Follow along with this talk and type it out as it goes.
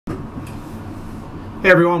Hey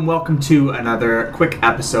everyone, welcome to another quick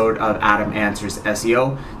episode of Adam Answers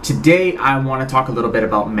SEO. Today I want to talk a little bit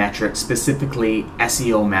about metrics, specifically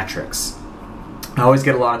SEO metrics. I always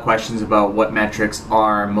get a lot of questions about what metrics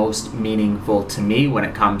are most meaningful to me when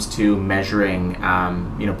it comes to measuring,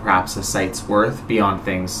 perhaps a site's worth beyond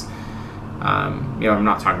things. I'm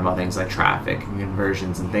not talking about things like traffic and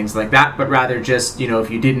conversions and things like that, but rather just, if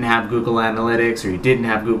you didn't have Google Analytics or you didn't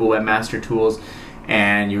have Google Webmaster Tools,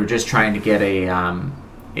 and you were just trying to get a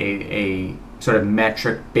sort of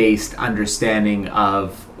metric-based understanding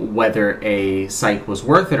of whether a site was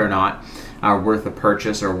worth it or not, worth a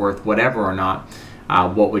purchase or worth whatever or not,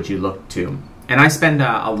 what would you look to? And I spend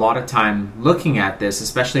a lot of time looking at this,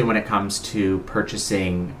 especially when it comes to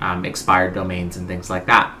purchasing expired domains and things like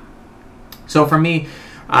that. So for me,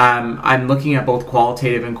 I'm looking at both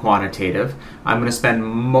qualitative and quantitative. I'm going to spend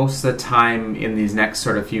most of the time in these next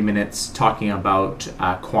sort of few minutes talking about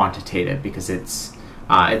quantitative because it's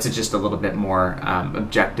just a little bit more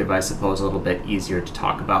objective, I suppose, a little bit easier to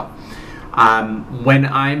talk about. When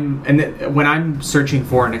I'm searching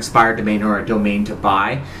for an expired domain or a domain to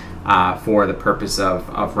buy for the purpose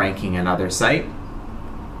of ranking another site,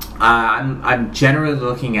 I'm generally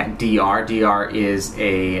looking at DR. DR is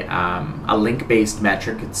a link-based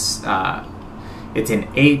metric. It's an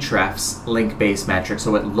Ahrefs link-based metric,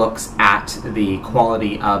 so it looks at the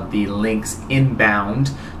quality of the links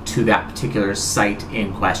inbound to that particular site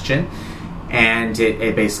in question, and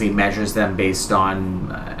it basically measures them based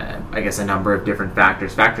on, I guess, a number of different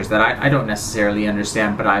factors that I don't necessarily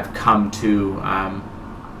understand, but I've come to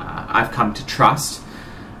trust.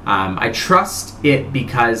 I trust it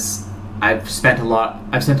because I've spent a lot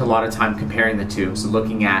of time comparing the two. So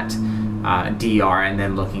looking at DR and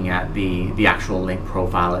then looking at the actual link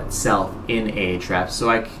profile itself in Ahrefs. So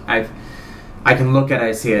I can look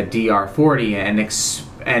at, say, a DR40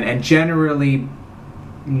 and generally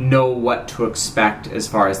know what to expect as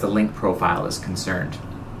far as the link profile is concerned.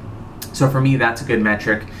 So for me, that's a good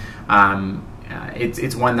metric.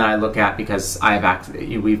 It's one that I look at because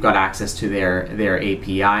we've got access to their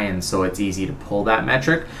API, and so it's easy to pull that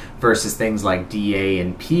metric versus things like DA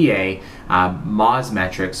and PA, Moz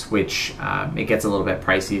metrics, which it gets a little bit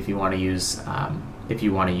pricey if you want to use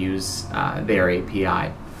their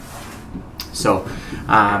API. So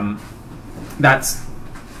that's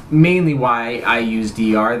mainly why I use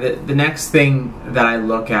DR. The next thing that I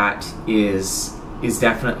look at is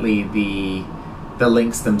definitely the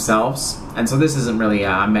links themselves. And so this isn't really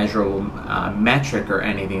a measurable metric or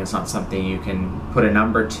anything. It's not something you can put a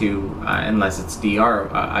number to unless it's DR,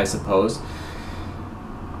 I suppose.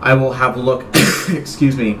 I will have a look,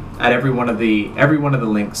 excuse me, at every one of the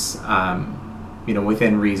links,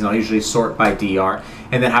 within reason. I'll usually sort by DR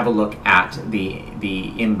and then have a look at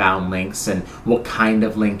the inbound links and what kind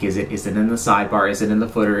of link is it? Is it in the sidebar? Is it in the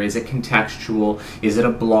footer? Is it contextual? Is it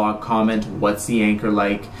a blog comment? What's the anchor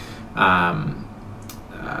like?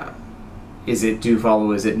 Is it do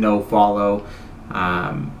follow? Is it no follow?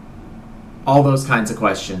 All those kinds of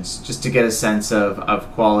questions, just to get a sense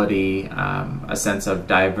of quality, a sense of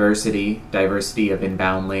diversity of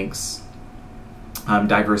inbound links,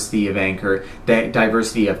 diversity of anchor,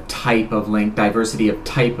 diversity of type of link, diversity of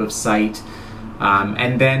type of site.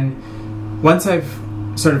 And then once I've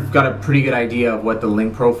sort of got a pretty good idea of what the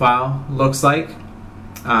link profile looks like,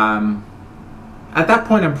 at that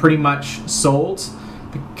point I'm pretty much sold,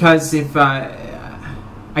 because if I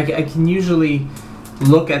can usually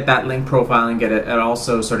look at that link profile and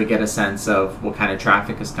also sort of get a sense of what kind of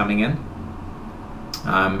traffic is coming in.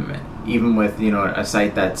 Even with a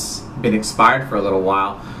site that's been expired for a little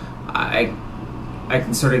while, I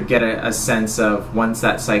can sort of get a sense of, once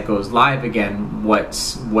that site goes live again, what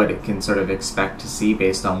it can sort of expect to see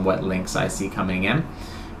based on what links I see coming in.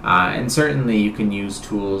 And certainly you can use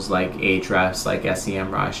tools like Ahrefs, like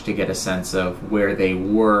SEMrush, to get a sense of where they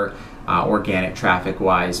were organic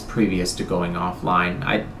traffic-wise previous to going offline.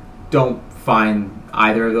 I don't find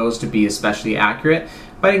either of those to be especially accurate,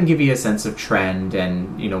 but I can give you a sense of trend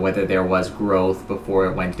and whether there was growth before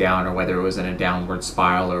it went down, or whether it was in a downward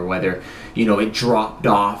spiral, or whether it dropped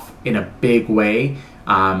off in a big way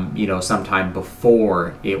sometime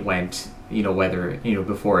before it went,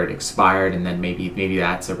 before it expired, and then maybe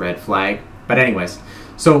that's a red flag. But anyways,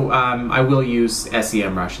 so I will use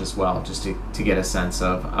SEMrush as well, just to get a sense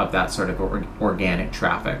of that sort of organic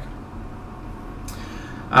traffic.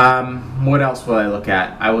 What else will I look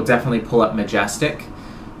at? I will definitely pull up Majestic.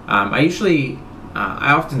 I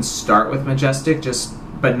often start with Majestic,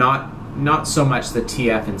 but not so much the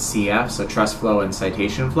TF and CF, so trust flow and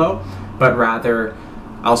citation flow, but rather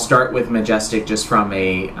I'll start with Majestic just from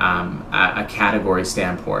a category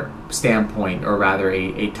standpoint, or rather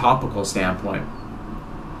a topical standpoint.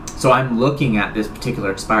 So I'm looking at this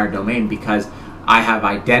particular expired domain because I have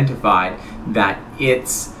identified that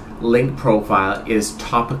its link profile is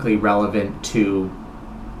topically relevant to,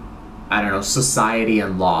 I don't know, society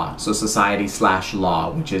and law. So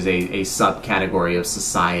society/law, which is a subcategory of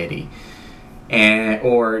society.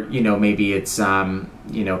 Or, you know, maybe it's,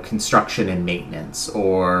 you know, construction and maintenance,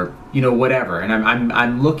 or, you know, whatever. And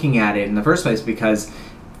I'm looking at it in the first place because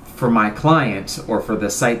for my client, or for the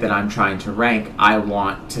site that I'm trying to rank, I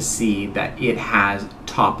want to see that it has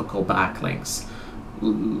topical backlinks,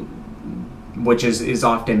 which is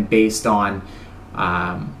often based on,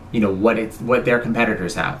 you know, what their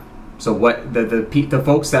competitors have. So what the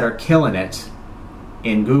folks that are killing it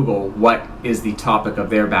in Google, what is the topic of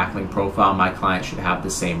their backlink profile? My client should have the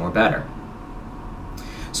same or better.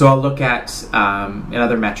 So I'll look at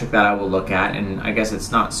another metric that I will look at, and I guess it's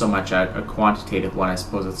not so much a quantitative one, I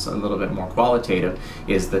suppose it's a little bit more qualitative,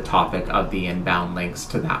 is the topic of the inbound links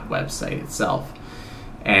to that website itself.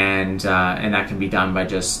 And that can be done by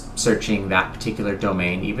just searching that particular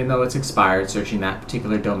domain, even though it's expired, searching that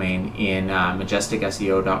particular domain in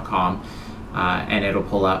majesticseo.com, and it'll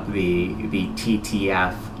pull up the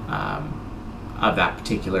TTF of that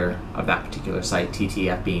particular site,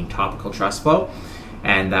 TTF being topical trust flow,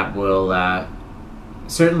 and that will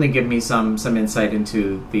certainly give me some insight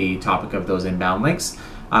into the topic of those inbound links,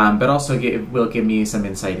 but also will give me some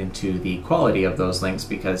insight into the quality of those links,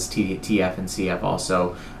 because TF and CF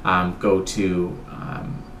also go to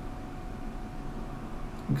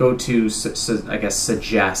I guess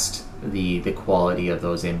suggest the quality of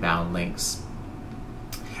those inbound links.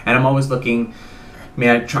 And I'm always looking. I mean,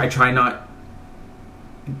 I try not.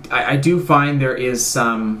 I do find there is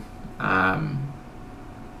some. I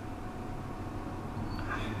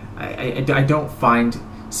don't find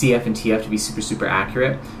CF and TF to be super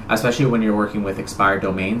accurate, especially when you're working with expired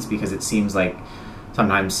domains, because it seems like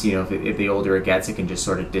sometimes, you know, if the older it gets, it can just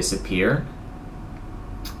sort of disappear.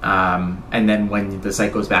 And then when the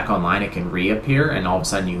site goes back online, it can reappear, and all of a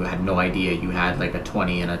sudden you had no idea you had like a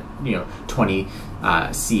 20 and a 20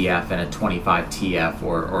 CF and a 25 TF,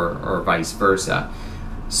 or vice versa.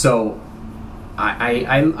 So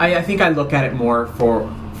I think I look at it more for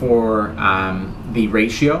the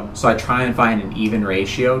ratio. So I try and find an even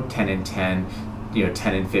ratio, 10 and 10,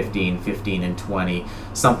 10 and 15, 15 and 20,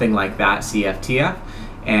 something like that, CF TF,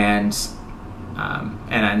 and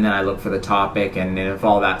then I look for the topic, and if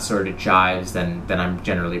all that sort of jives, then I'm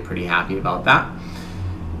generally pretty happy about that.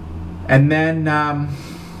 And then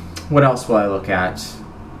what else will I look at?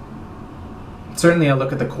 Certainly I'll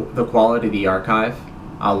look at the quality of the archive.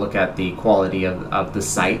 I'll look at the quality of the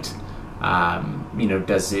site.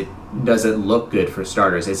 Does it look good, for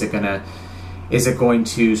starters? Is it going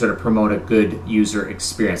to sort of promote a good user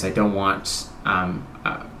experience? I don't want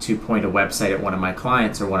to point a website at one of my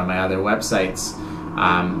clients or one of my other websites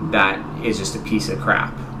that is just a piece of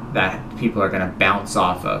crap that people are going to bounce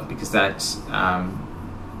off of, because that's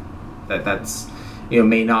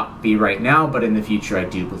may not be right now, but in the future I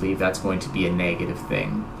do believe that's going to be a negative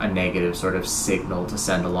thing, a negative sort of signal to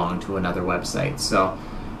send along to another website. So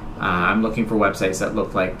I'm looking for websites that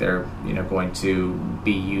look like they're going to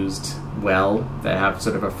be used well, that have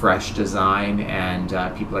sort of a fresh design, and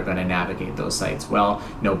people are going to navigate those sites well.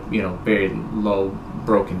 Very low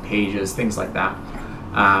broken pages, things like that.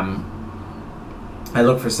 I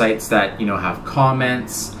look for sites that have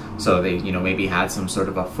comments, so they maybe had some sort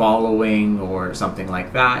of a following or something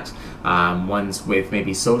like that. Ones with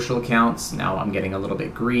maybe social accounts. Now I'm getting a little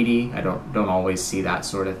bit greedy. I don't always see that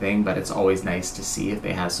sort of thing, but it's always nice to see if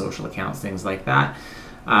they have social accounts, things like that.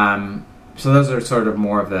 So those are sort of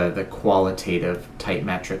more of the qualitative type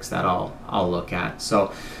metrics that I'll look at.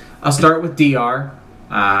 So I'll start with DR,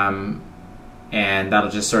 and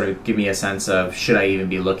that'll just sort of give me a sense of, should I even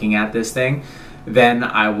be looking at this thing? Then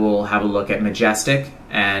I will have a look at Majestic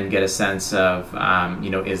and get a sense of,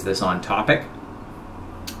 is this on topic?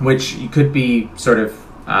 Which could be sort of,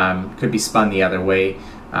 could be spun the other way.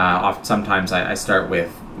 Sometimes I start with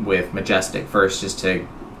Majestic first, just to,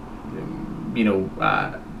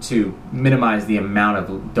 to minimize the amount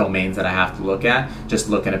of domains that I have to look at, just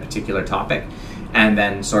look at a particular topic, and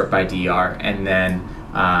then sort by DR, and then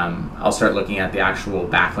I'll start looking at the actual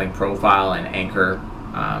backlink profile and anchor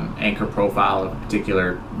profile of a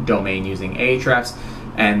particular domain using Ahrefs,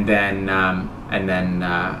 and then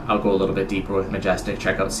I'll go a little bit deeper with Majestic,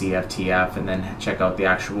 check out CFTF, and then check out the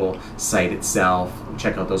actual site itself,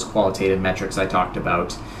 check out those qualitative metrics I talked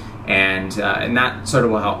about, and that sort of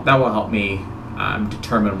will help me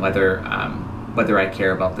determine whether whether I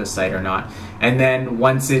care about this site or not. And then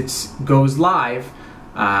once it goes live,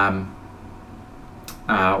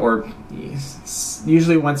 or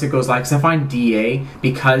usually once it goes live, because I find DA,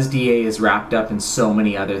 because DA is wrapped up in so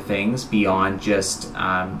many other things beyond just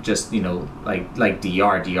you know, like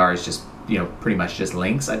DR. DR is just, you know, pretty much just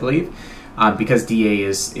links, I believe. Because DA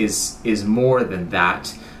is more than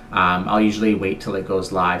that. I'll usually wait till it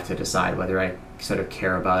goes live to decide whether I sort of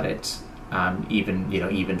care about it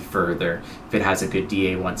even further. If it has a good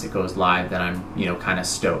DA once it goes live, then I'm, you know, kind of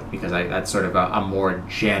stoked, because that's sort of a more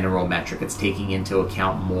general metric. It's taking into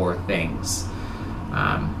account more things.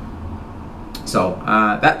 That's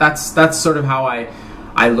sort of how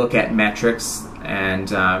I look at metrics, and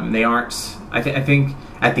they aren't. I think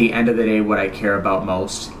at the end of the day, what I care about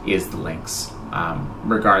most is the links.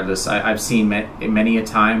 Regardless, I've seen many a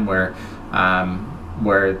time where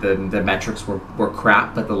the metrics were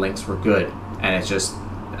crap, but the links were good, and it's just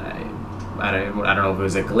I don't know if it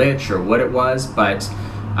was a glitch or what it was, but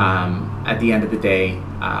at the end of the day,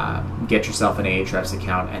 get yourself an Ahrefs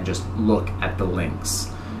account and just look at the links,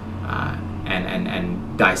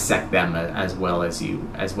 and dissect them as well as you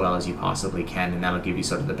possibly can, and that'll give you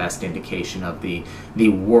sort of the best indication of the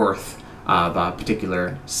worth of a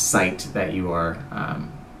particular site that you are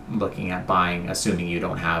looking at buying, assuming you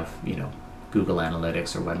don't have, you know, Google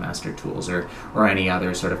Analytics or Webmaster Tools or any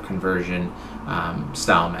other sort of conversion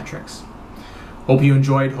style metrics. Hope you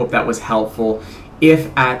enjoyed. Hope that was helpful.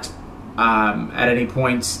 If at any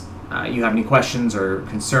point you have any questions or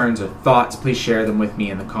concerns or thoughts, please share them with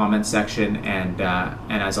me in the comments section. And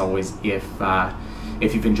as always, if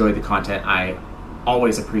you've enjoyed the content, I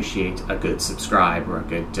always appreciate a good subscribe or a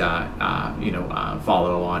good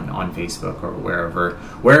follow on Facebook or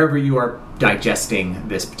wherever you are digesting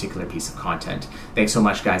this particular piece of content. Thanks so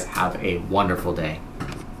much, guys. Have a wonderful day.